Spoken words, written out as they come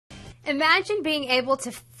Imagine being able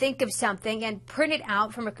to think of something and print it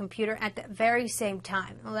out from a computer at the very same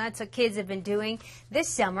time. Well, that's what kids have been doing this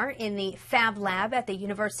summer in the Fab Lab at the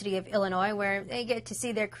University of Illinois, where they get to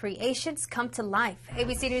see their creations come to life.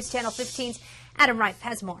 ABC News Channel 15's Adam Rife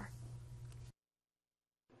has more.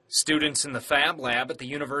 Students in the Fab Lab at the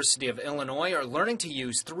University of Illinois are learning to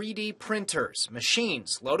use 3D printers,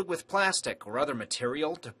 machines loaded with plastic or other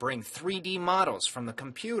material to bring 3D models from the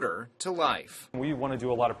computer to life. We want to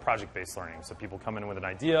do a lot of project-based learning, so people come in with an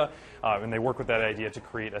idea and they work with that idea to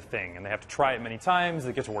create a thing, and they have to try it many times,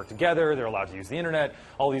 they get to work together, they're allowed to use the internet,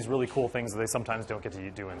 all these really cool things that they sometimes don't get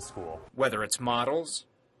to do in school. Whether it's models,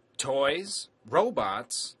 toys,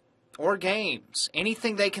 robots, or games,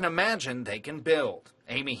 anything they can imagine, they can build.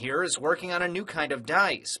 Amy here is working on a new kind of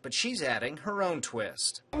dice, but she's adding her own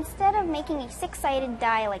twist. Instead of making a six-sided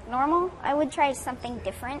die like normal, I would try something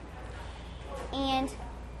different. And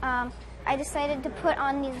I decided to put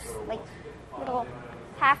on these like little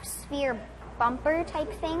half-sphere bumper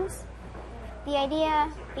type things. The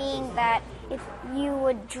idea being that if you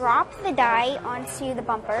would drop the die onto the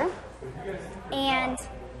bumper and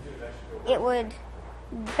it would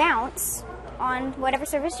bounce on whatever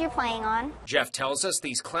surface you're playing on. Jeff tells us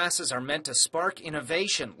these classes are meant to spark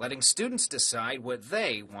innovation, letting students decide what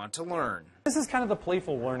they want to learn. This is kind of the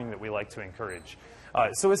playful learning that we like to encourage.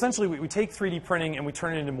 So essentially we take 3D printing and we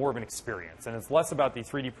turn it into more of an experience, and it's less about the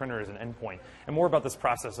 3D printer as an endpoint and more about this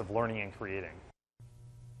process of learning and creating.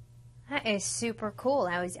 That is super cool.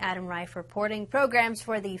 That was Adam Rife reporting. Programs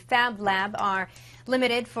for the Fab Lab are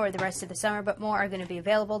limited for the rest of the summer, but more are going to be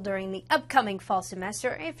available during the upcoming fall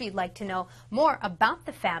semester. If you'd like to know more about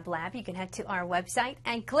the Fab Lab, you can head to our website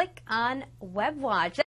and click on Web Watch.